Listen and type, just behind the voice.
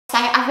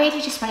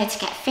really just wanted to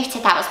get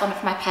fitter. That was one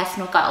of my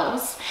personal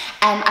goals.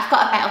 I've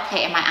got a metal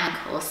plate in my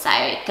ankle, so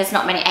there's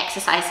not many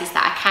exercises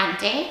that I can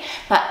do,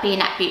 but being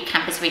at boot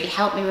camp has really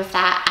helped me with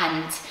that,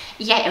 and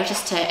yeah, it was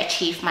just to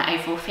achieve my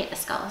overall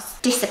fitness goals.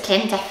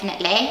 Discipline,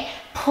 definitely.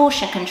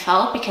 Portion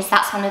control, because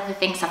that's one of the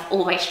things I've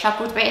always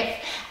struggled with,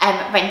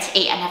 when to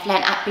eat, and I've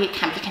learned at boot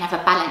camp you can have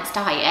a balanced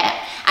diet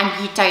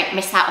and you don't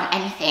miss out on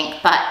anything,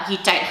 but you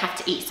don't have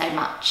to eat so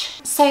much.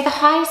 So the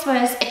highs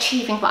was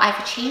achieving what I've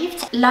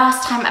achieved.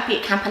 Last time at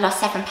boot camp I lost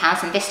 7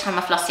 pounds, and this time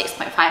I've lost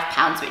 6.5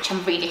 pounds, which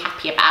I'm really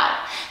happy about.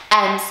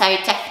 So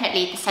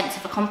definitely the sense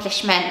of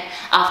accomplishment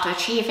after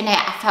achieving it.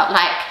 I felt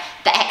like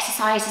the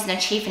exercises and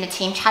achieving the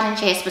team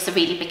challenges was a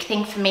really big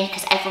thing for me,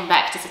 because everyone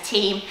worked as a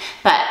team,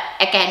 but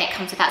again it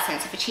comes with that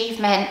sense of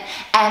achievement,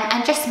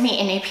 and just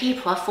meeting new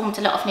people. I've formed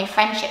a lot of new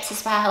friendships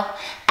as well,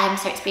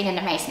 so it's been an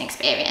amazing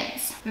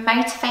experience.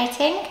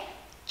 Motivating,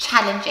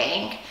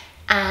 challenging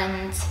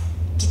and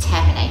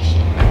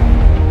determination.